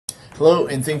Hello,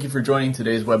 and thank you for joining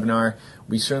today's webinar.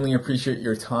 We certainly appreciate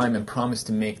your time and promise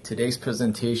to make today's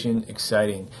presentation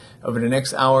exciting. Over the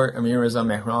next hour, Amir Reza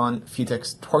Mehran,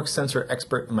 FUTEK's torque sensor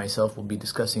expert, and myself will be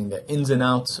discussing the ins and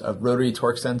outs of rotary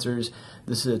torque sensors.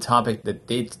 This is a topic that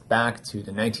dates back to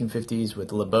the 1950s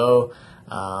with LeBeau.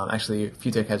 Actually,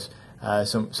 FUTEK has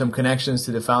some connections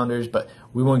to the founders, but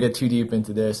we won't get too deep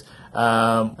into this.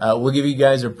 We'll give you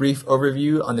guys a brief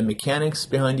overview on the mechanics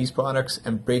behind these products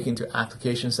and break into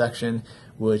application section,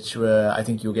 which I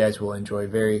think you guys will enjoy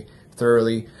very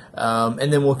thoroughly.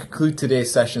 And then we'll conclude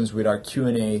today's sessions with our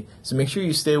Q&A. So make sure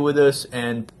you stay with us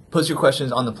and post your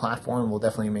questions on the platform. We'll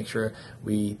definitely make sure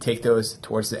we take those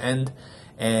towards the end.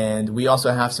 And we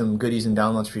also have some goodies and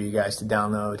downloads for you guys to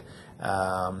download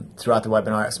throughout the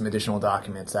webinar, some additional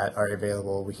documents that are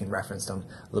available. We can reference them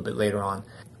a little bit later on.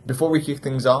 Before we kick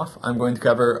things off, I'm going to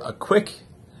cover a quick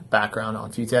background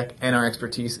on FUTEK and our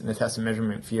expertise in the test and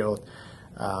measurement field.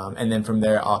 And then from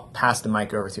there, I'll pass the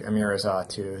mic over to Amir Reza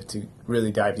to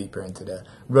really dive deeper into the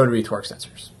rotary torque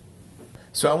sensors.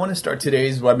 So I want to start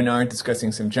today's webinar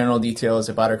discussing some general details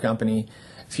about our company.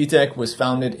 FUTEK was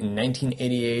founded in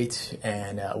 1988,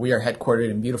 and we are headquartered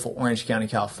in beautiful Orange County,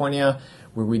 California,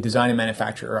 where we design and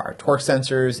manufacture our torque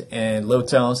sensors and load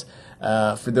cells.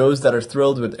 For those that are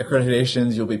thrilled with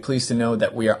accreditations, you'll be pleased to know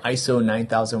that we are ISO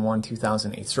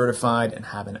 9001-2008 certified and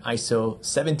have an ISO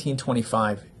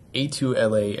 1725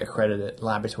 A2LA accredited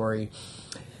laboratory.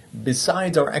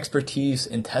 Besides our expertise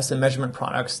in test and measurement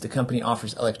products, the company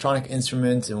offers electronic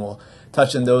instruments, and we'll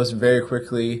touch on those very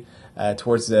quickly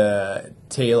towards the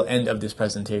tail end of this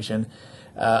presentation.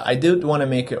 I did want to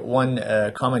make one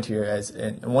comment here as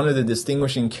one of the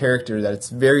distinguishing characters that's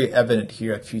very evident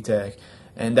here at FUTEK,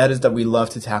 and that is that we love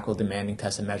to tackle demanding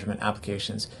test and measurement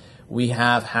applications. We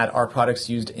have had our products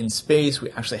used in space.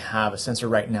 We actually have a sensor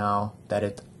right now that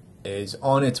it is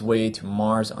on its way to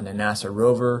Mars on the NASA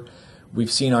rover.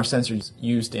 We've seen our sensors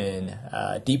used in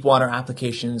deep water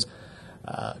applications,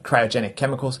 cryogenic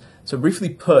chemicals. So briefly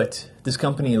put, this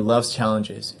company loves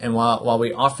challenges, and while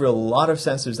we offer a lot of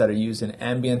sensors that are used in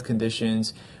ambient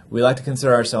conditions, we like to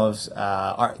consider ourselves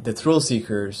the thrill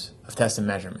seekers of test and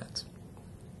measurement.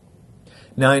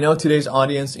 Now, I know today's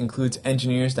audience includes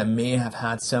engineers that may have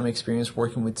had some experience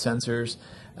working with sensors,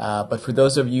 but for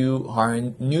those of you who are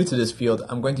new to this field,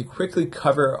 I'm going to quickly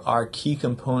cover our key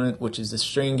component, which is the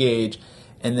strain gauge.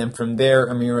 And then from there,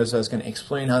 Amir Reza is going to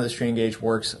explain how the strain gauge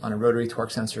works on a rotary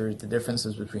torque sensor, the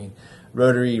differences between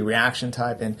rotary reaction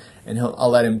type, and I'll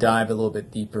let him dive a little bit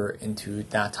deeper into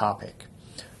that topic.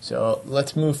 So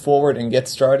let's move forward and get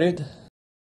started.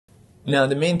 Now,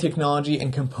 the main technology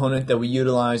and component that we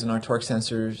utilize in our torque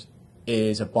sensors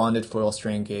is a bonded foil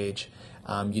strain gauge.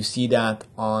 You see that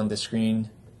on the screen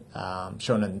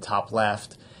shown in the top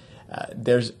left.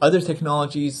 There's other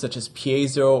technologies such as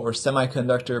piezo or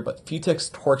semiconductor, but FUTEK's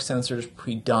torque sensors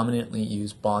predominantly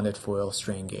use bonded foil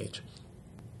strain gauge.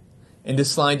 In this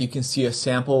slide, you can see a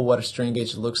sample of what a strain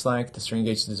gauge looks like. The strain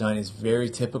gauge design is very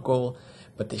typical,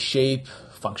 but the shape,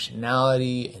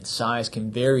 functionality, and size can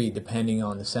vary depending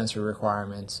on the sensor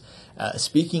requirements.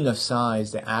 Speaking of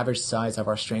size, the average size of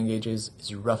our strain gauges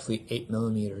is roughly 8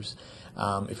 millimeters.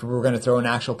 If we were going to throw an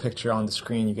actual picture on the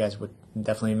screen, you guys would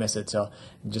definitely miss it. So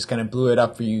just kind of blew it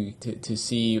up for you to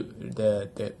see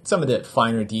some of the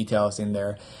finer details in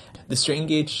there. The strain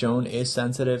gauge shown is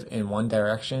sensitive in one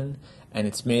direction, and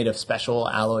it's made of special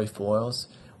alloy foils,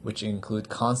 which include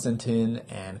Constantin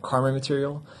and carbon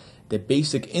material. The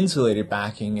basic insulated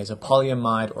backing is a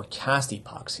polyamide or cast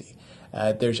epoxy.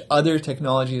 There's other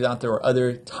technologies out there or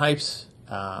other types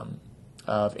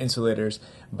of insulators,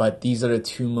 but these are the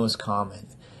two most common.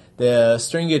 The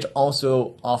strain gauge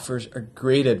also offers a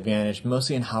great advantage,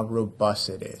 mostly in how robust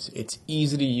it is. It's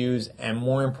easy to use, and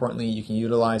more importantly, you can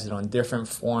utilize it on different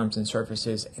forms and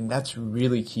surfaces, and that's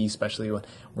really key, especially when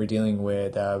we're dealing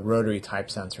with rotary type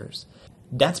sensors.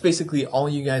 That's basically all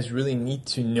you guys really need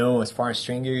to know as far as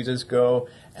strain gauges go.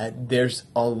 There's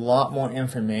a lot more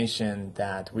information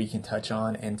that we can touch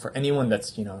on, and for anyone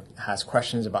that's has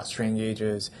questions about strain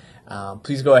gauges,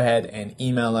 please go ahead and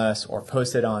email us or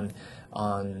post it on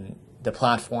the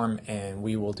platform, and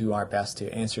we will do our best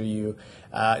to answer you.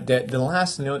 The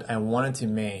last note I wanted to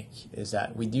make is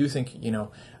that we do think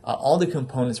all the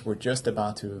components we're just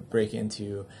about to break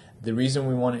into. The reason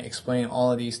we want to explain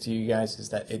all of these to you guys is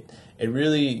that it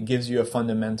really gives you a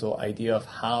fundamental idea of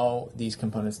how these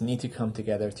components need to come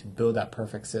together to build that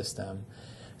perfect system.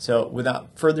 So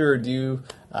without further ado,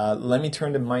 let me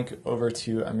turn the mic over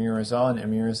to Amir Reza, and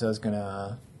Amir Reza is going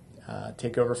to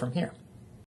take over from here.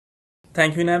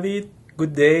 Thank you, Navid.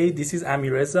 Good day, this is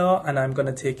Amir Reza, and I'm going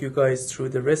to take you guys through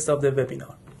the rest of the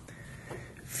webinar.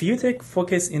 FUTEK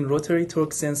focus in rotary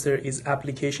torque sensor is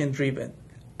application driven.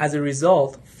 As a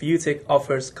result, FUTEK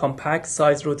offers compact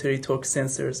size rotary torque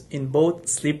sensors in both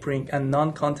slip ring and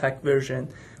non-contact version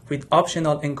with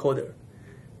optional encoder.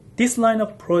 This line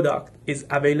of product is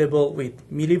available with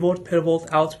millivolt per volt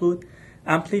output,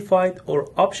 amplified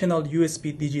or optional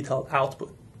USB digital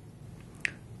output.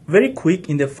 Very quick,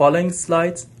 in the following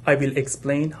slides, I will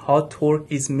explain how torque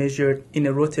is measured in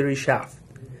a rotary shaft.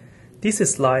 This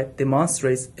slide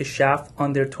demonstrates a shaft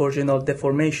under torsional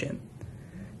deformation.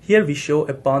 Here we show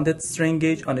a bonded strain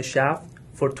gauge on a shaft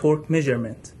for torque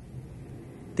measurement.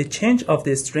 The change of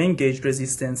the strain gauge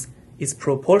resistance is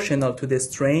proportional to the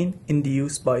strain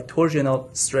induced by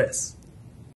torsional stress.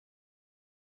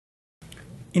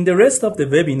 In the rest of the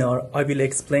webinar, I will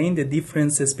explain the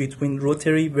differences between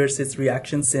rotary versus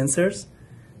reaction sensors,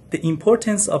 the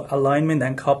importance of alignment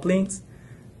and couplings,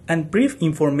 and brief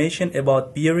information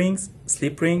about bearings,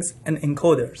 slip rings, and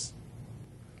encoders.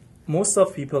 Most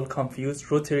of people confuse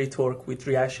rotary torque with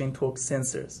reaction torque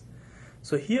sensors.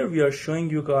 So here we are showing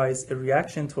you guys a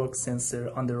reaction torque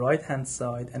sensor on the right hand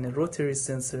side and a rotary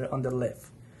sensor on the left.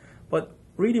 But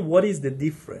really, what is the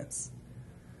difference?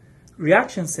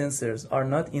 Reaction sensors are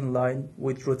not in line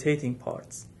with rotating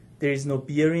parts. There is no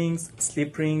bearings,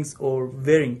 slip rings, or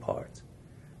wearing part.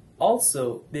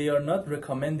 Also, they are not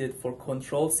recommended for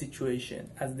control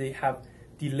situation as they have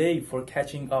delay for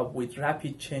catching up with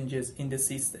rapid changes in the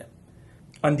system.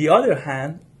 On the other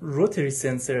hand, rotary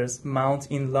sensors mount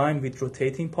in line with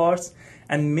rotating parts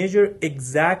and measure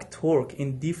exact torque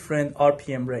in different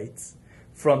RPM rates,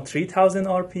 from 3000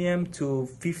 RPM to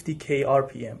 50k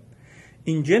RPM.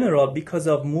 In general, because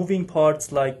of moving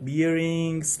parts like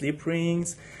bearings, slip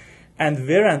rings, and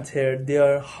wear and tear, they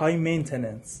are high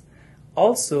maintenance.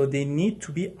 Also, they need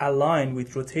to be aligned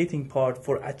with rotating part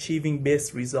for achieving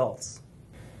best results.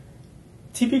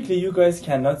 Typically, you guys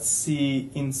cannot see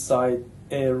inside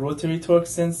a rotary torque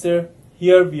sensor.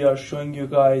 Here we are showing you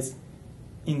guys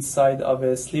inside of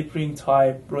a slip ring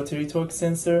type rotary torque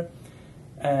sensor,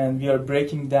 and we are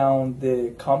breaking down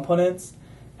the components.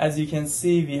 As you can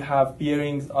see, we have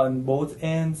bearings on both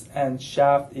ends and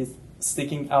shaft is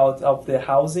sticking out of the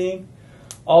housing.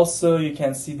 Also, you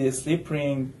can see the slip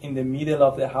ring in the middle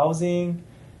of the housing,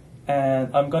 and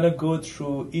I'm gonna go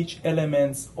through each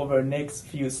element over next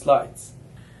few slides.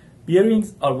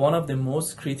 Bearings are one of the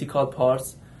most critical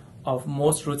parts of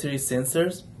most rotary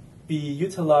sensors. We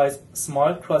utilize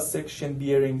small cross-section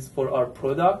bearings for our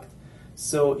product,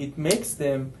 so it makes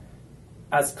them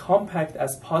as compact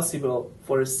as possible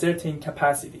for a certain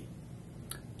capacity.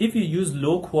 If you use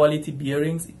low quality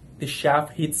bearings, the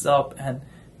shaft heats up and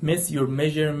mess your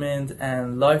measurement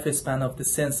and lifespan of the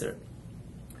sensor.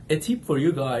 A tip for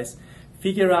you guys,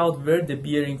 figure out where the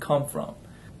bearing come from.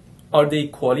 Are they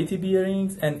quality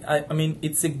bearings? And I mean,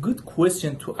 it's a good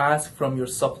question to ask from your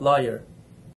supplier.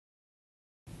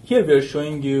 Here we are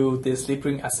showing you the slip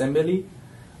ring assembly.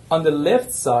 On the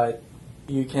left side,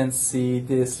 you can see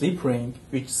the slip ring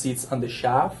which sits on the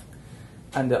shaft,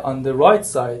 and on the right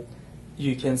side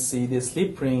you can see the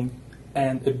slip ring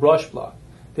and a brush block.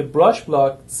 The brush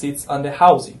block sits on the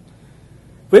housing.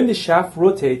 When the shaft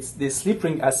rotates, the slip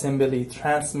ring assembly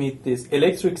transmits this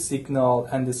electric signal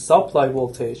and the supply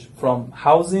voltage from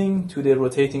housing to the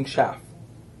rotating shaft.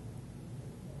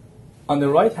 On the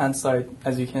right hand side,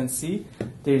 as you can see,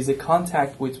 there is a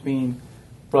contact between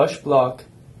brush block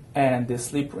and the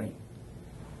slip ring.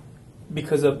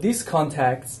 Because of these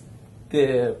contacts,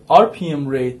 the RPM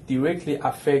rate directly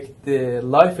affects the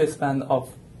lifespan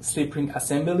of slip ring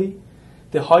assembly.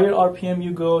 The higher RPM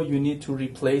you go, you need to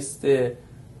replace the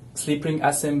slip ring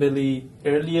assembly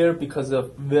earlier because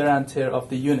of wear and tear of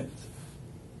the unit.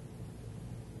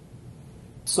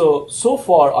 So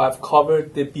far I've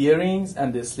covered the bearings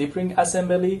and the slip ring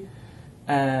assembly,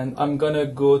 and I'm gonna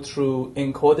go through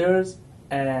encoders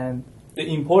and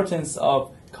the importance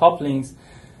of couplings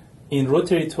in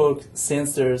rotary torque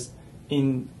sensors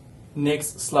in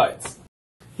next slides.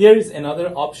 Here is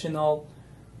another optional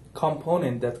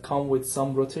component that comes with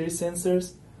some rotary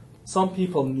sensors. Some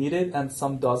people need it and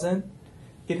some doesn't.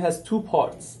 It has two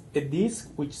parts, a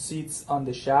disc which sits on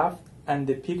the shaft and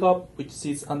the pickup which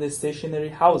sits on the stationary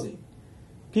housing.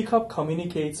 Pickup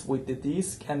communicates with the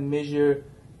disc and measure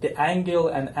the angle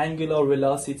and angular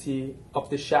velocity of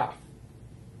the shaft.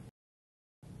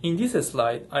 In this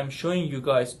slide, I'm showing you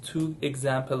guys two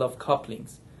examples of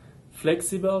couplings,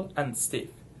 flexible and stiff.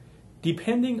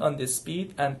 Depending on the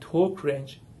speed and torque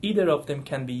range, either of them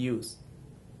can be used.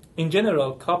 In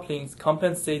general, couplings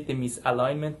compensate the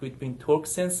misalignment between torque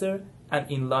sensor and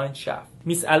inline shaft.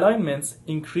 Misalignments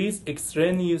increase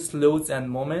extraneous loads and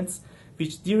moments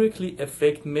which directly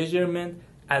affect measurement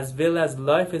as well as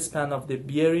lifespan of the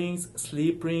bearings,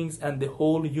 slip rings, and the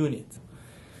whole unit.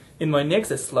 In my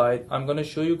next slide, I'm going to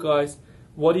show you guys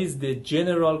what is the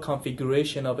general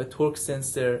configuration of a torque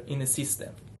sensor in a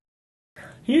system.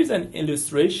 Here's an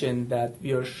illustration that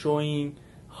we are showing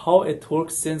how a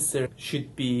torque sensor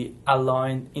should be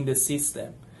aligned in the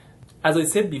system. As I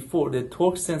said before, the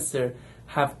torque sensor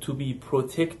have to be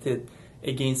protected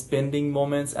against bending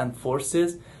moments and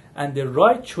forces, and the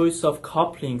right choice of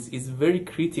couplings is very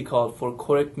critical for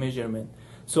correct measurement.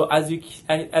 So as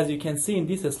you can see in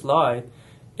this slide,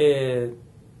 a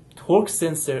torque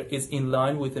sensor is in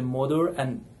line with a motor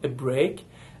and a brake,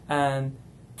 and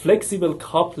flexible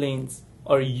couplings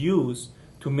are used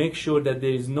to make sure that there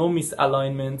is no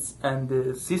misalignments and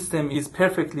the system is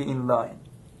perfectly in line.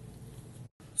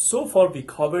 So far we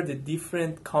covered the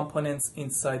different components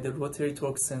inside the rotary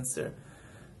torque sensor.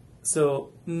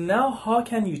 So now how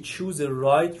can you choose the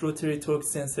right rotary torque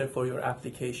sensor for your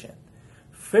application?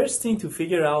 First thing to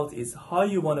figure out is how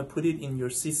you want to put it in your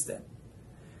system.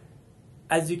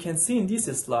 As you can see in this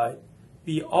slide,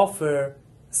 we offer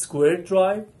square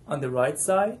drive on the right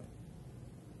side,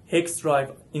 hex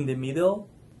drive in the middle,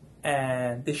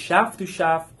 and the shaft to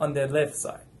shaft on the left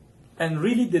side. And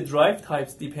really the drive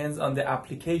types depends on the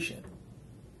application.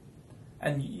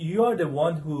 And you are the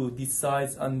one who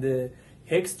decides on the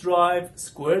hex drive,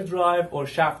 square drive, or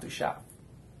shaft to shaft.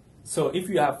 So if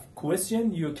you have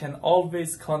question, you can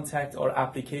always contact our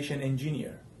application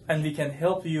engineer and we can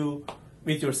help you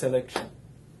with your selection.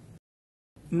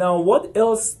 Now, what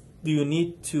else do you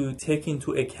need to take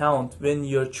into account when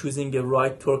you're choosing a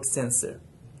right torque sensor?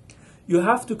 You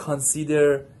have to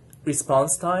consider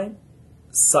response time,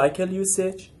 cycle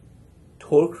usage,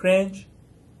 torque range,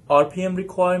 RPM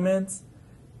requirements,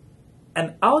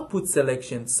 and output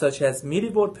selection such as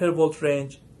millivolt per volt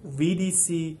range,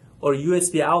 VDC, or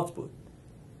USB output.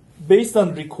 Based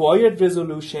on required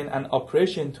resolution and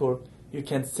operation torque, you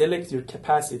can select your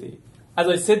capacity. As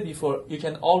I said before, you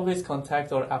can always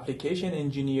contact our application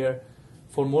engineer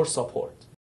for more support.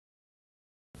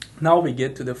 Now we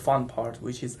get to the fun part,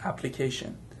 which is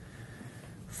application.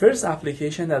 First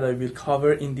application that I will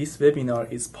cover in this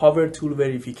webinar is power tool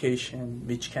verification,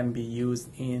 which can be used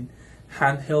in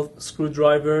handheld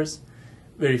screwdrivers,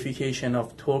 verification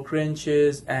of torque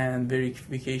wrenches, and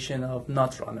verification of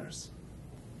nut runners.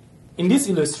 In this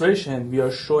illustration, we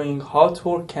are showing how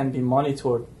torque can be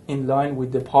monitored in line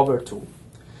with the power tool.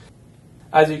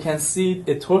 As you can see,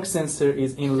 the torque sensor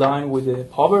is in line with the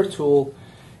power tool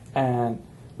and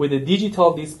with a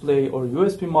digital display or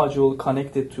USB module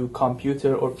connected to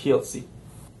computer or PLC.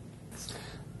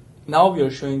 Now we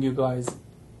are showing you guys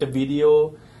a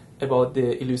video about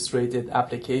the illustrated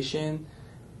application.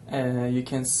 You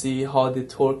can see how the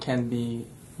torque can be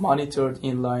monitored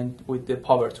in line with the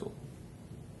power tool.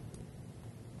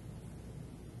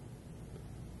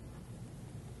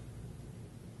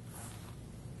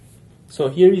 So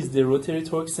here is the rotary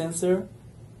torque sensor,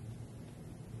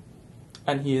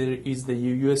 and here is the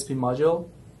USB module,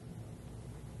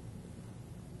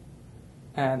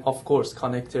 and of course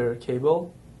connector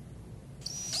cable.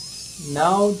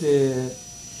 Now the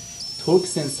torque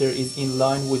sensor is in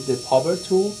line with the power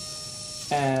tool,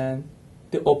 and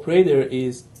the operator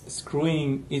is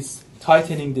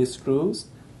tightening the screws.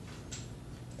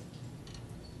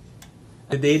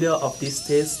 The data of this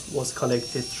test was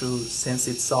collected through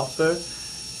Sensit software,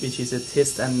 which is a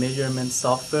test and measurement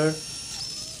software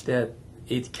that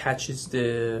it catches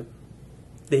the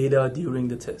data during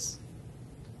the test.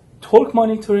 Torque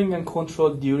monitoring and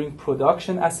control during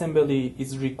production assembly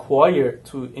is required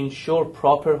to ensure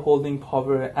proper holding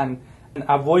power and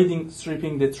avoiding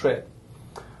stripping the thread.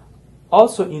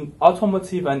 Also, in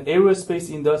automotive and aerospace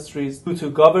industries, due to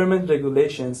government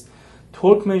regulations,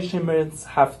 torque measurements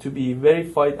have to be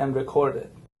verified and recorded.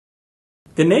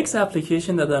 The next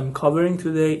application that I'm covering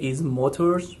today is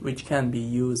motors, which can be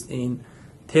used in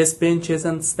test benches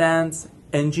and stands,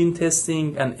 engine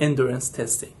testing, and endurance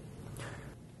testing.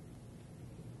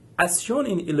 As shown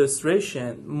in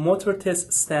illustration, motor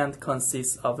test stand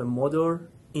consists of a motor,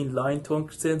 inline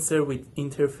torque sensor with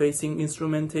interfacing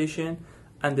instrumentation,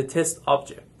 and the test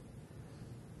object.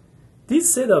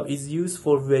 This setup is used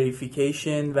for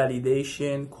verification,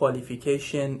 validation,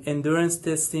 qualification, endurance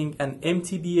testing, and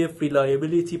MTBF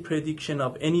reliability prediction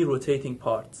of any rotating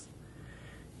parts.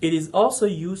 It is also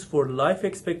used for life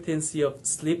expectancy of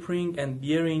slip ring and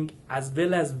bearing, as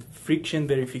well as friction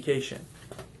verification.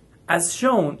 As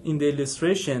shown in the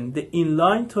illustration, the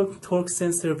inline torque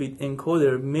sensor with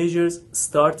encoder measures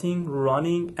starting,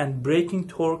 running, and braking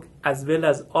torque, as well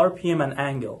as RPM and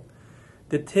angle.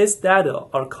 The test data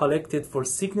are collected for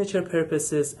signature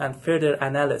purposes and further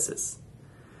analysis.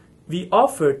 We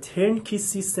offer turnkey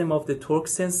system of the torque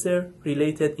sensor,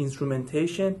 related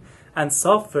instrumentation, and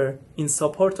software in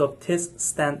support of test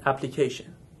stand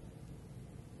application.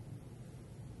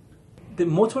 The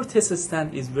motor test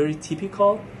stand is very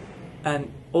typical,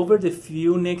 and over the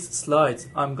few next slides,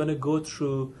 I'm going to go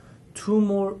through two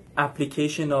more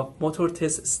applications of motor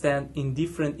test stand in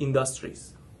different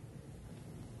industries.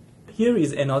 Here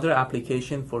is another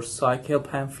application for cycle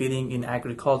pan fitting in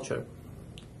agriculture.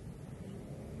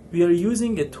 We are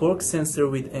using a torque sensor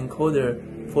with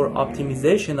encoder for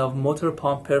optimization of motor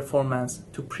pump performance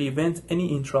to prevent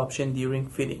any interruption during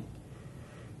fitting.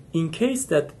 In case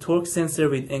that the torque sensor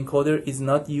with encoder is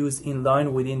not used in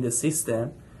line within the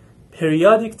system,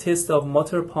 periodic test of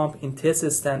motor pump in test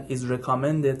stand is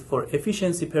recommended for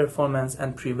efficiency performance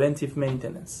and preventive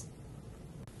maintenance.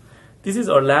 This is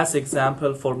our last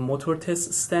example for motor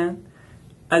test stand.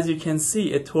 As you can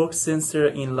see, a torque sensor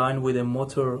in line with a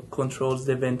motor controls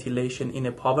the ventilation in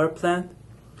a power plant.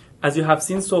 As you have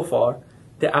seen so far,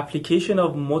 the application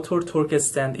of motor torque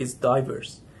stand is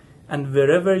diverse, and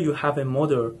wherever you have a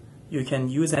motor, you can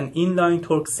use an inline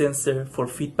torque sensor for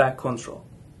feedback control.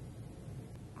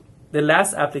 The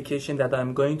last application that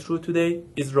I'm going through today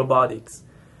is robotics.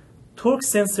 Torque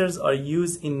sensors are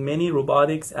used in many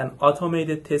robotics and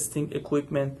automated testing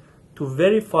equipment to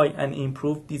verify and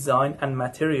improve design and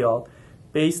material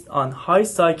based on high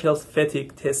cycles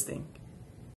FUTEK testing.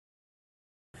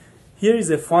 Here is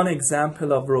a fun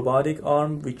example of robotic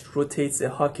arm which rotates a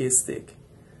hockey stick.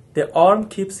 The arm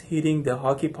keeps hitting the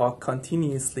hockey puck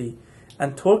continuously,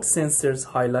 and torque sensors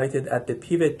highlighted at the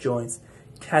pivot joints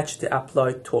catch the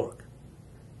applied torque.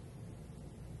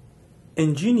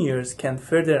 Engineers can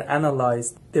further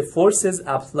analyze the forces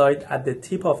applied at the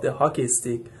tip of the hockey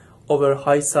stick over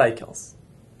high cycles.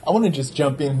 I want to just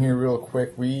jump in here real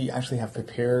quick. We actually have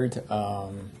prepared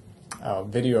a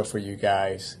video for you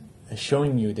guys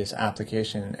showing you this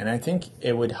application, and I think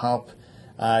it would help.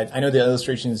 I know the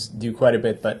illustrations do quite a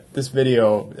bit, but this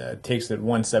video takes it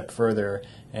one step further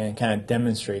and kind of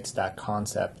demonstrates that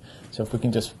concept. So if we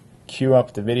can just cue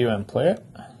up the video and play it.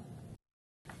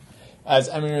 As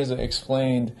Amir has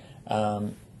explained,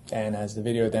 and as the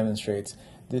video demonstrates,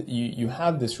 you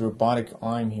have this robotic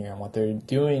arm here, and what they're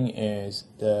doing is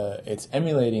it's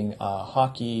emulating a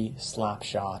hockey slap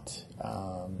shot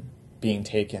being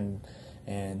taken,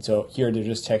 and so here they're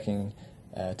just checking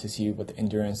to see what the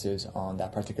endurance is on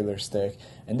that particular stick.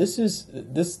 And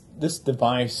this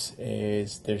device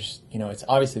is it's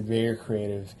obviously very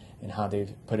creative in how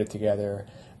they've put it together.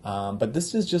 But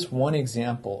this is just one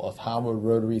example of how a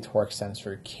rotary torque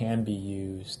sensor can be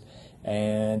used,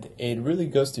 and it really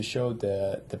goes to show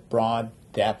the broad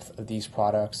depth of these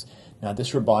products. Now,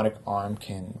 this robotic arm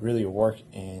can really work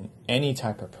in any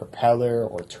type of propeller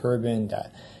or turbine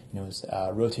that is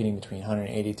rotating between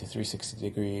 180 to 360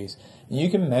 degrees. And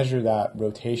you can measure that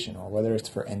rotation, or whether it's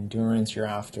for endurance you're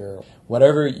after,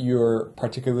 whatever you're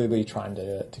particularly trying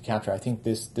to capture. I think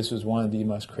this was one of the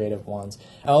most creative ones.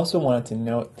 I also wanted to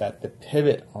note that the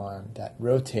pivot arm that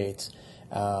rotates,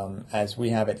 as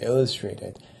we have it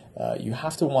illustrated, you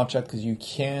have to watch out because you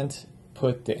can't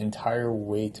put the entire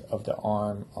weight of the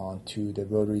arm onto the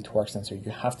rotary torque sensor. You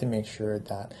have to make sure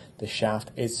that the shaft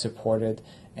is supported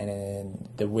and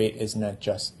the weight is not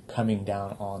just coming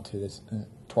down onto this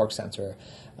torque sensor.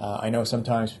 I know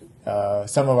sometimes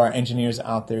some of our engineers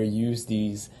out there use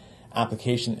these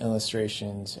application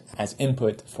illustrations as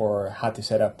input for how to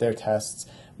set up their tests,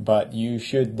 but you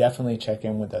should definitely check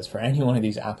in with us for any one of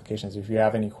these applications if you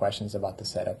have any questions about the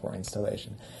setup or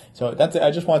installation. So that's it.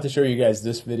 I just wanted to show you guys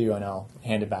this video, and I'll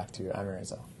hand it back to Amir.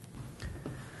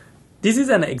 This is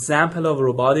an example of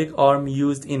robotic arm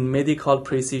used in medical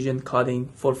precision cutting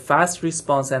for fast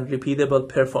response and repeatable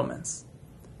performance.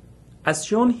 As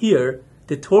shown here,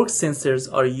 the torque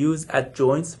sensors are used at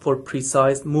joints for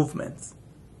precise movements.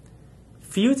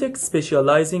 FUTEK,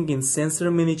 specializing in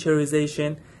sensor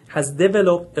miniaturization, has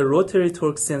developed a rotary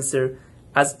torque sensor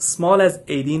as small as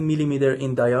 18 mm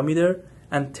in diameter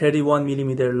and 31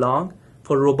 mm long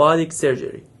for robotic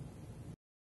surgery.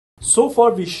 So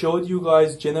far we showed you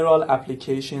guys general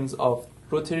applications of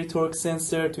rotary torque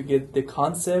sensor to get the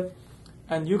concept,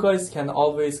 and you guys can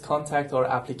always contact our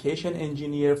application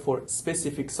engineer for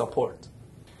specific support.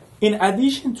 In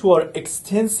addition to our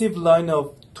extensive line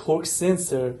of torque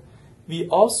sensor, we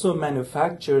also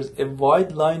manufacture a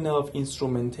wide line of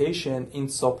instrumentation in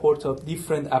support of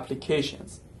different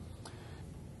applications.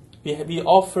 We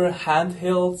offer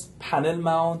handhelds, panel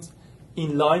mounts,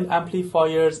 inline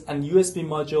amplifiers, and USB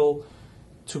module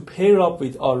to pair up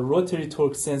with our rotary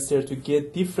torque sensor to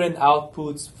get different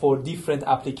outputs for different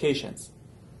applications.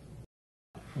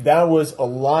 That was a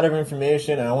lot of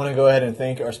information, and I want to go ahead and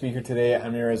thank our speaker today,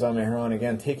 Amir Reza Mehran,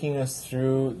 again, taking us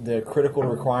through the critical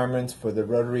requirements for the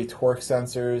rotary torque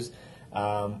sensors.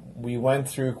 We went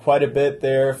through quite a bit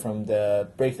there, from the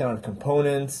breakdown of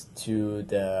components to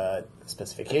the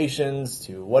specifications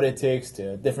to what it takes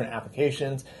to different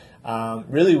applications.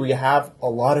 Really, we have a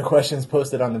lot of questions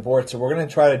posted on the board, so we're going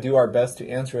to try to do our best to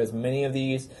answer as many of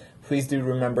these. Please do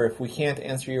remember, if we can't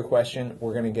answer your question,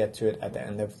 we're going to get to it at the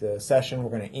end of the session. We're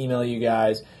going to email you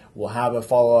guys. We'll have a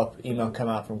follow-up email come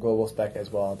out from Global Spec as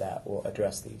well that will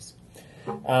address these.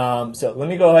 So let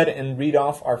me go ahead and read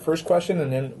off our first question,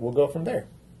 and then we'll go from there.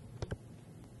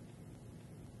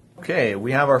 Okay,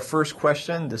 we have our first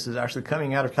question. This is actually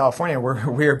coming out of California, where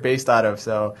we're based out of.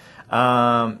 So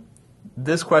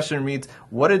this question reads,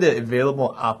 what are the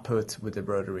available outputs with the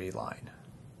rotary line?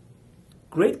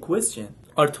 Great question.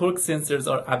 Our torque sensors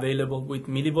are available with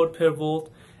millivolt per volt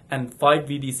and 5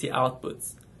 VDC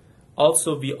outputs.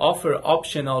 Also, we offer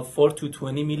optional 4 to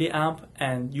 20 milliamp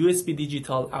and USB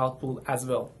digital output as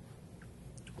well.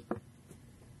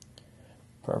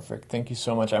 Perfect. Thank you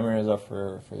so much, Amir Reza,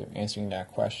 for answering that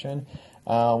question.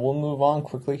 We'll move on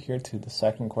quickly here to the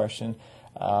second question.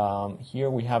 Here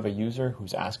we have a user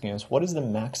who's asking us, what is the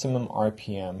maximum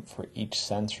RPM for each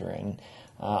sensor? And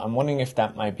I'm wondering if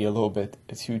that might be a little bit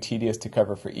too tedious to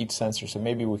cover for each sensor, so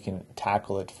maybe we can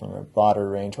tackle it from a broader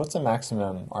range. What's the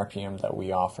maximum RPM that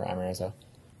we offer, Amir Reza?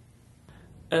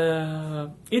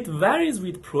 It varies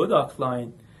with product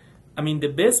line. I mean, the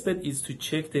best bet is to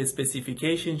check the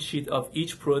specification sheet of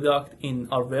each product in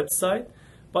our website.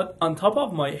 But on top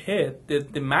of my head,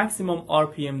 the maximum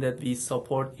RPM that we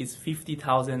support is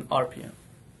 50,000 RPM.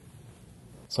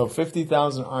 So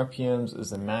 50,000 RPMs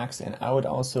is the max, and I would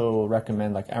also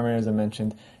recommend, like Amir Reza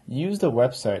mentioned, use the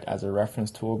website as a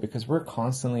reference tool, because we're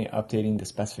constantly updating the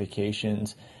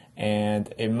specifications,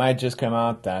 and it might just come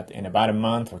out that in about a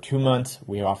month or 2 months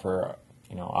we offer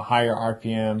a higher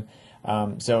RPM.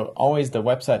 So always the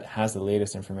website has the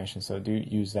latest information, so do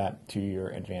use that to your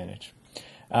advantage.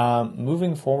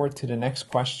 Moving forward to the next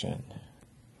question.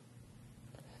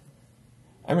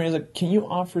 Amir Reza, can you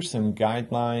offer some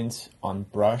guidelines on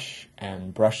brush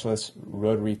and brushless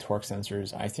rotary torque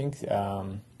sensors? I think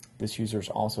this user is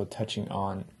also touching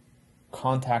on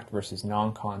contact versus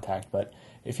non-contact, but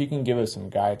if you can give us some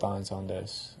guidelines on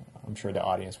this, I'm sure the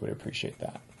audience would appreciate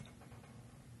that.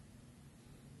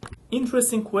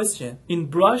 Interesting question. In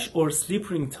brush or slip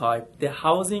ring type, the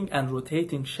housing and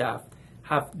rotating shaft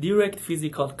have direct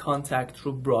physical contact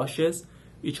through brushes,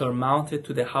 which are mounted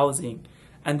to the housing,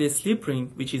 and the slip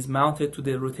ring, which is mounted to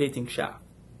the rotating shaft.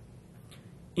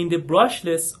 In the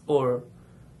brushless or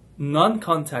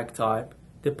non-contact type,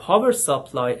 the power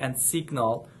supply and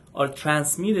signal are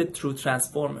transmitted through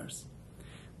transformers.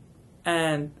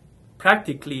 And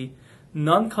practically,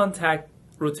 non-contact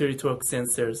rotary torque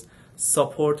sensors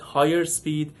support higher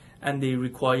speed and they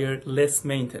require less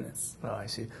maintenance. Oh, I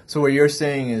see. So what you're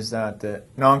saying is that the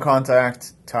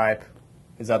non-contact type,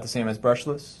 is that the same as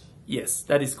brushless? Yes,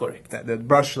 that is correct. The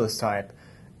brushless type,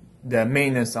 the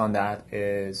maintenance on that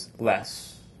is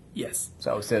less. Yes.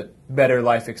 So it's a better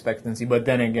life expectancy, but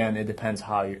then again, it depends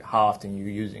how often you're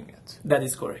using it. That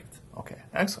is correct. Okay,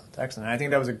 excellent, excellent. I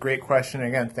think that was a great question.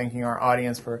 Again, thanking our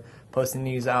audience for posting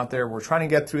these out there. We're trying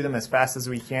to get through them as fast as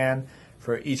we can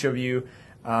for each of you.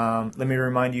 Let me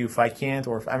remind you, if I can't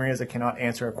or if Amir Reza cannot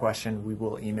answer a question, we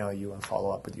will email you and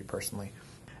follow up with you personally.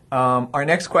 Our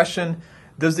next question,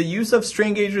 does the use of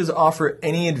strain gauges offer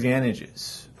any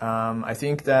advantages? I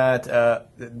think that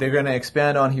they're going to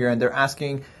expand on here, and they're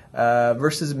asking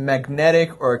versus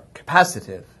magnetic or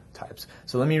capacitive types.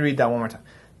 So let me read that one more time.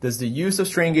 Does the use of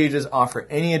strain gauges offer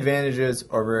any advantages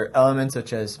over elements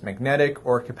such as magnetic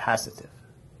or capacitive?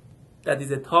 That is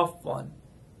a tough one.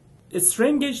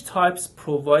 Strain gauge types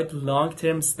provide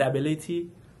long-term stability,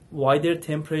 wider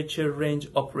temperature range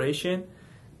operation,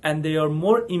 and they are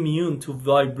more immune to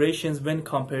vibrations when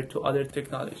compared to other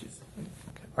technologies.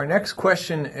 Our next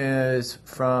question is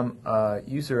from a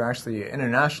user, actually an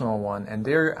international one, and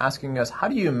they're asking us, how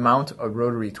do you mount a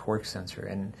rotary torque sensor?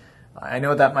 And I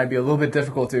know that might be a little bit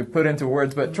difficult to put into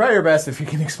words, but try your best if you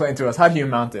can explain to us, how do you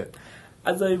mount it?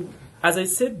 As I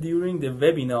said during the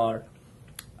webinar,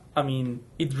 I mean,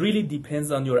 it really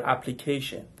depends on your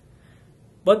application.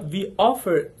 But we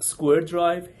offer square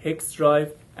drive, hex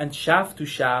drive, and shaft to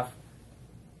shaft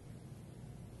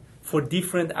for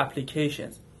different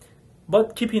applications.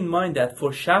 But keep in mind that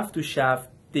for shaft to shaft,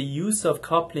 the use of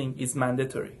coupling is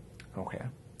mandatory. Okay.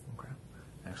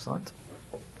 Excellent.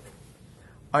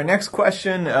 Our next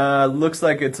question looks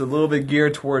like it's a little bit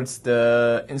geared towards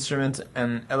the instrument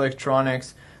and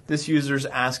electronics. This user is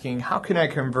asking, how can I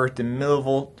convert the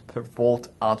millivolt per volt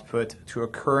output to a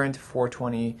current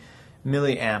 420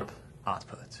 milliamp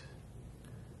output?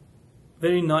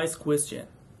 Very nice question.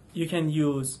 You can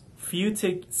use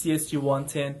FUTEK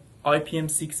CSG110, IPM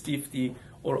 650,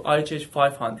 or IHH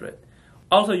 500.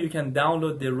 Also, you can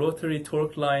download the rotary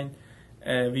torque line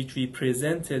which we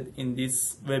presented in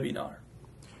this webinar.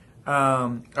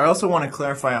 I also want to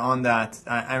clarify on that.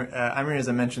 Amir, as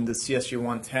I mentioned, the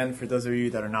CSG110, for those of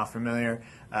you that are not familiar,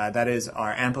 that is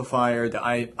our amplifier. The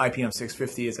IPM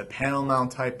 650 is a panel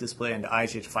mount type display, and the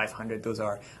IHH 500, those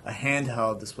are a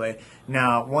handheld display.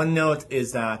 Now, one note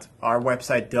is that our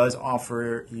website does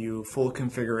offer you full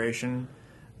configuration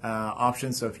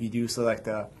options, so if you do select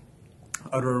a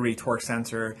Rotary Torque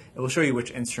Sensor, it will show you which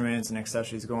instruments and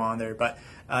accessories go on there. But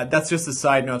that's just a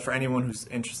side note for anyone who's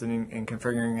interested in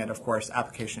configuring it. Of course,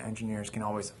 application engineers can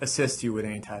always assist you with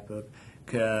any type of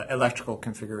electrical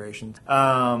configuration.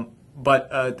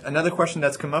 But another question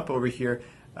that's come up over here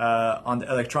on the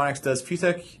electronics, does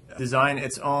FUTEK design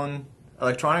its own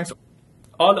electronics?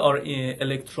 All our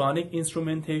electronic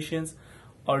instrumentations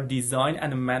are designed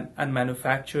and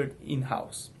manufactured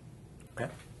in-house. Okay.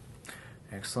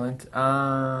 Excellent.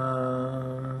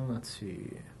 Let's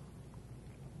see.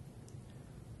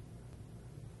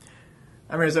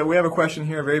 Amir, we have a question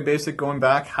here, very basic, going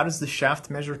back. How does the shaft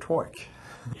measure torque?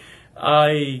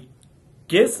 I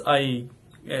guess I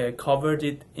covered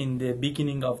it in the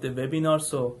beginning of the webinar,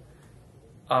 so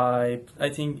I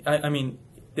mean,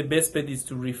 the best bet is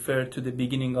to refer to the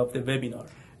beginning of the webinar.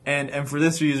 And for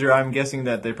this user, I'm guessing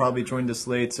that they probably joined us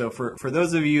late. So for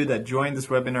those of you that joined this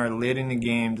webinar late in the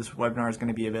game, this webinar is going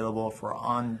to be available for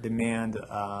on-demand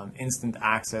instant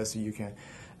access. So you can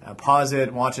pause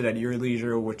it, watch it at your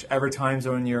leisure, whichever time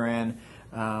zone you're in.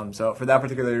 So for that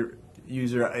particular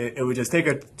user, it would just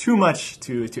take too much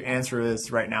to answer this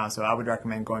right now. So I would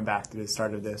recommend going back to the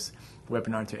start of this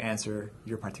webinar to answer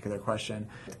your particular question.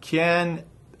 Can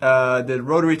the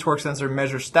rotary torque sensor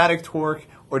measure static torque,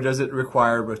 or does it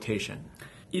require rotation?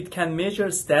 It can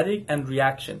measure static and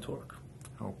reaction torque.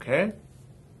 Okay.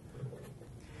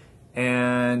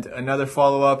 And another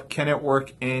follow-up, can it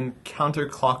work in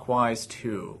counterclockwise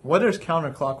too? What does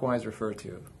counterclockwise refer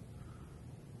to?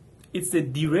 It's the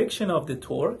direction of the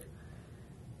torque.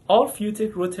 Our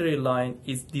FUTEK rotary line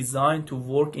is designed to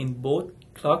work in both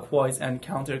clockwise and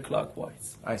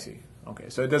counterclockwise. I see. Okay,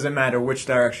 so it doesn't matter which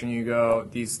direction you go,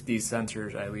 these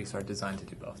sensors at least are designed to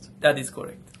do both. That is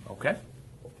correct. Okay.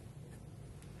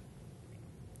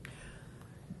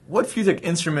 What FUTEK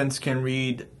instruments can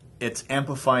read its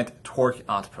amplified torque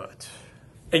output?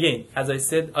 Again, as I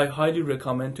said, I highly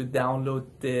recommend to download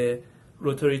the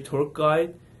rotary torque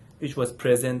guide, which was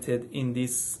presented in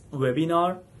this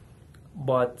webinar.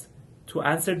 But to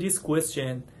answer this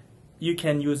question, you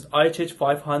can use IHH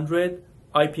 500,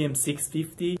 IPM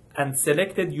 650, and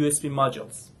selected USB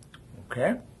modules.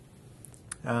 Okay.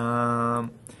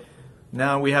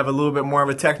 Now we have a little bit more of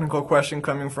a technical question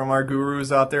coming from our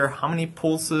gurus out there. How many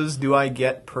pulses do I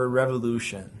get per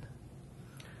revolution?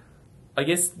 I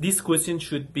guess this question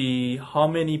should be, how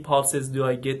many pulses do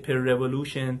I get per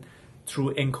revolution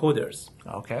through encoders?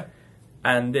 Okay.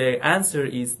 And the answer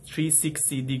is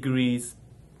 360 degrees.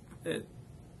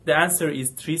 The answer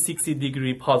is 360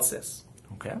 degree pulses.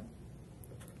 Okay.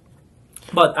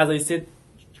 But as I said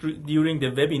during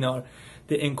the webinar,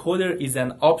 the encoder is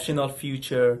an optional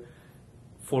feature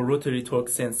for rotary torque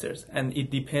sensors, and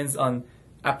it depends on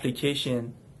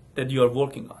application that you are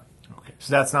working on. Okay.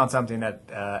 So that's not something that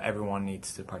everyone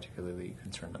needs to particularly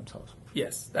concern themselves with.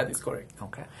 Yes, that is correct.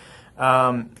 Okay.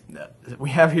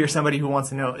 We have here somebody who wants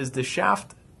to know, is the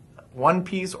shaft one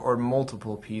piece or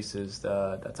multiple pieces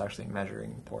that's actually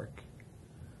measuring torque?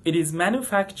 It is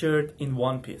manufactured in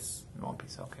one piece. One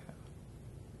piece, okay.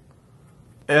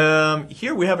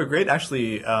 Here we have a great,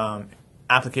 actually,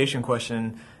 application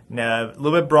question. Now, a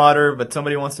little bit broader, but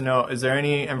somebody wants to know, is there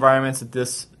any environments that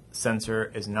this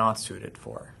sensor is not suited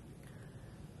for?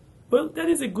 Well, that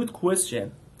is a good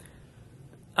question.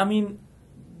 I mean,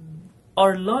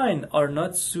 our line are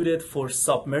not suited for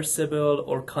submersible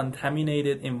or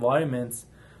contaminated environments.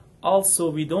 Also,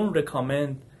 we don't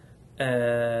recommend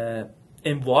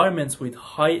environments with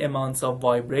high amounts of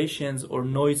vibrations or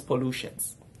noise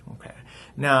pollutions. Okay.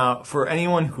 Now, for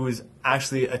anyone who's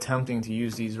actually attempting to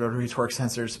use these rotary torque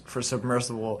sensors for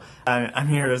submersible,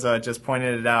 Amir has just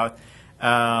pointed it out.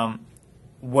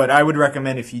 What I would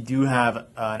recommend, if you do have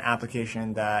an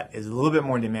application that is a little bit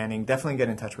more demanding, definitely get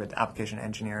in touch with application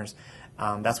engineers.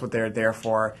 That's what they're there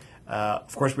for.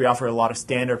 Of course, we offer a lot of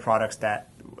standard products that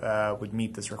would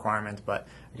meet this requirement. But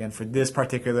again, for this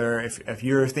particular, if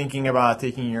you're thinking about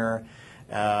taking your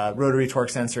rotary torque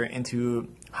sensor into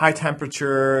high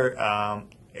temperature,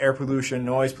 air pollution,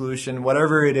 noise pollution,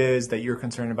 whatever it is that you're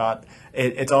concerned about,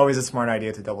 it's always a smart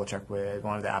idea to double check with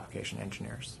one of the application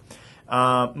engineers.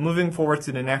 Moving forward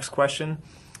to the next question,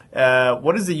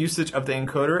 what is the usage of the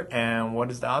encoder and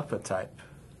what is the output type?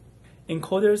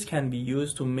 Encoders can be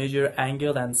used to measure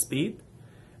angle and speed,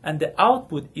 and the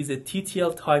output is a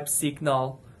TTL type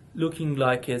signal looking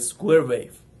like a square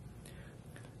wave.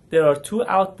 There are two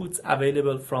outputs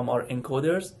available from our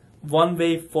encoders, one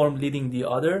waveform leading the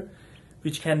other,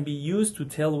 which can be used to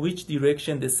tell which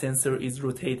direction the sensor is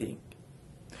rotating.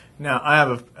 Now, I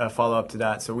have a follow-up to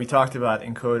that. So we talked about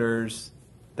encoders,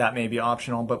 that may be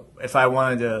optional, but if I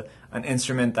wanted an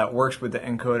instrument that works with the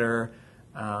encoder,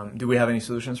 do we have any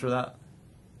solutions for that?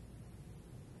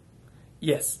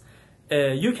 Yes,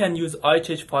 you can use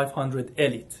IHH 500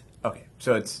 Elite. Okay,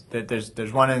 so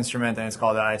there's one instrument and it's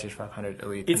called the IHH 500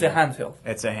 Elite. It's a handheld.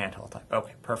 It's a handheld type.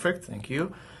 Okay, perfect. Thank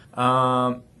you.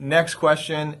 Next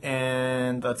question,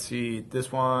 and let's see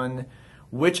this one.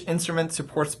 Which instrument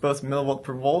supports both millivolt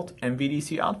per volt and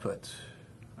VDC output?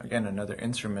 Again, another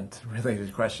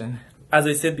instrument-related question. As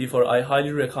I said before, I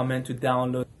highly recommend to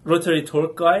download Rotary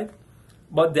Torque Guide,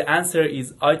 but the answer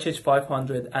is IHH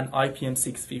 500 and IPM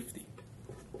 650.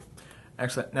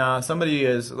 Excellent. Now, somebody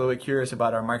is a little bit curious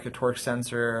about our market torque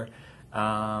sensor.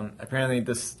 Apparently,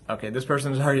 this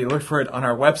person has already looked for it on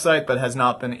our website, but has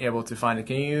not been able to find it.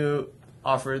 Can you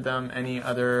offer them any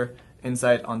other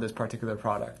insight on this particular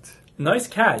product? Nice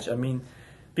catch. I mean,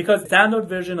 because the standard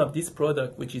version of this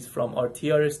product, which is from our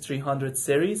TRS 300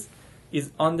 series,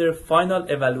 is under final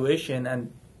evaluation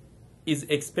and is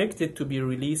expected to be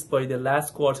released by the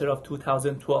last quarter of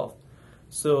 2012.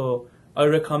 So I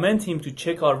recommend him to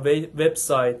check our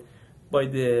website by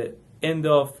the end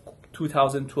of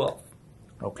 2012.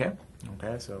 Okay,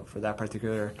 so for that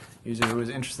particular user who is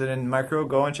interested in micro,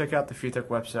 go and check out the FUTEK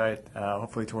website.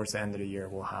 Hopefully towards the end of the year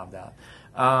we'll have that.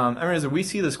 We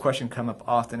see this question come up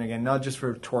often, again, not just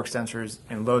for torque sensors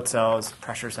and load cells,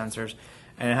 pressure sensors,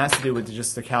 and it has to do with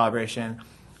just the calibration.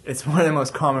 It's one of the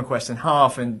most common questions. How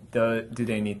often do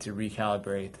they need to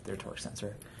recalibrate their torque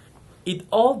sensor? It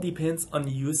all depends on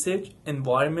usage,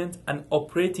 environment, and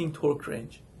operating torque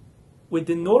range. With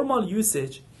the normal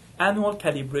usage, annual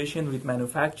calibration with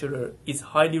manufacturer is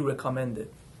highly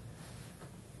recommended.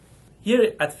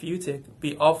 Here at FUTEK,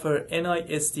 we offer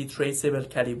NIST traceable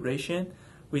calibration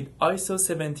with ISO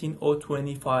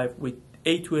 17025 with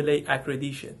A2LA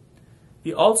accreditation.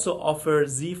 We also offer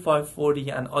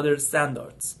Z540 and other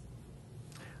standards.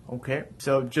 Okay,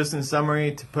 so just in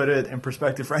summary, to put it in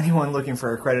perspective for anyone looking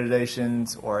for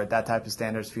accreditations or that type of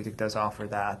standards, FUTEK does offer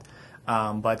that.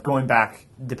 But going back,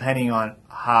 depending on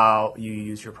how you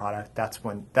use your product, that's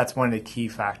one of the key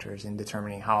factors in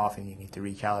determining how often you need to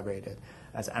recalibrate it,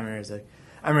 as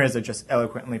Amirza just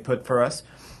eloquently put for us.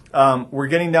 We're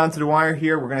getting down to the wire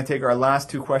here. We're going to take our last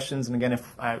two questions. And again,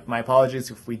 my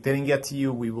apologies if we didn't get to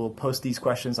you. We will post these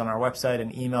questions on our website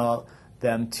and email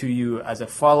them to you as a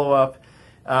follow-up.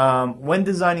 When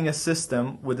designing a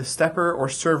system with a stepper or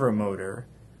servo motor,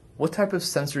 what type of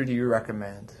sensor do you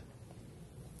recommend?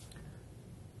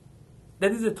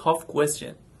 That is a tough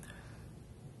question.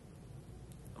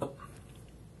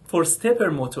 For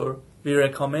stepper motor, we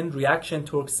recommend reaction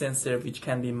torque sensor, which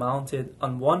can be mounted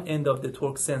on one end of the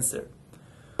torque sensor.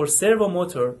 For servo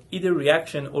motor, either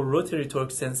reaction or rotary torque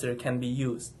sensor can be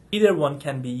used. Either one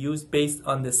can be used based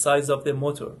on the size of the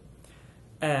motor.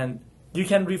 And you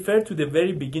can refer to the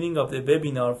very beginning of the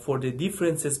webinar for the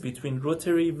differences between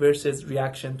rotary versus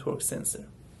reaction torque sensor.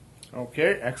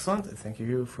 Okay, excellent. Thank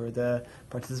you for the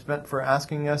participant for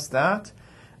asking us that.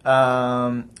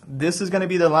 This is going to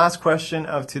be the last question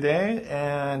of today,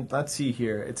 and let's see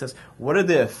here. It says, what are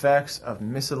the effects of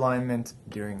misalignment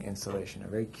during installation? A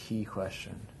very key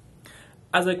question.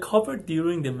 As I covered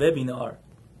during the webinar,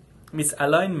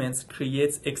 misalignments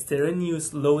creates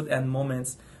extraneous load and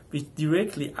moments which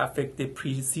directly affect the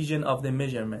precision of the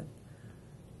measurement.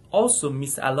 Also,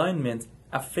 misalignment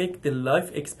affect the life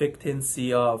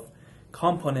expectancy of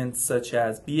components such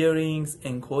as bearings,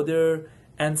 encoder,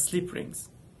 and slip rings.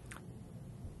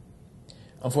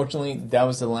 Unfortunately, that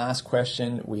was the last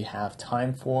question we have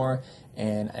time for,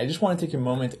 and I just want to take a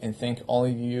moment and thank all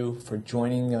of you for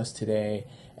joining us today.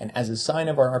 And as a sign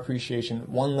of our appreciation,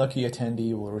 one lucky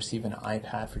attendee will receive an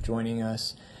iPad for joining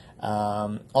us.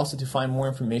 Also, to find more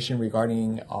information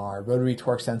regarding our rotary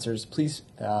torque sensors, please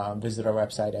visit our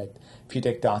website at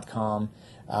futek.com.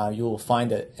 You will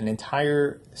find an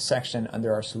entire section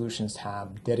under our solutions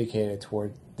tab dedicated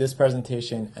toward this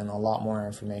presentation and a lot more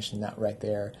information right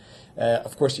there.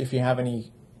 Of course, if you have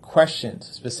any questions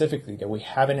specifically that we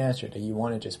haven't answered that you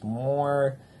want to just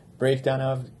more breakdown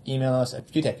of, email us at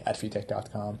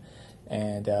futek@futek.com,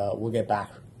 and we'll get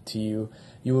back to you.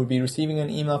 You will be receiving an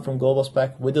email from Global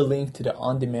Spec with a link to the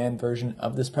on-demand version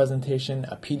of this presentation,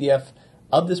 a PDF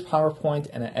of this PowerPoint,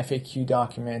 and an FAQ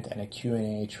document and a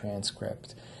Q&A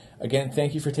transcript. Again,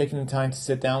 thank you for taking the time to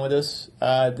sit down with us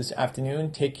this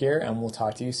afternoon. Take care, and we'll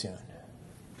talk to you soon.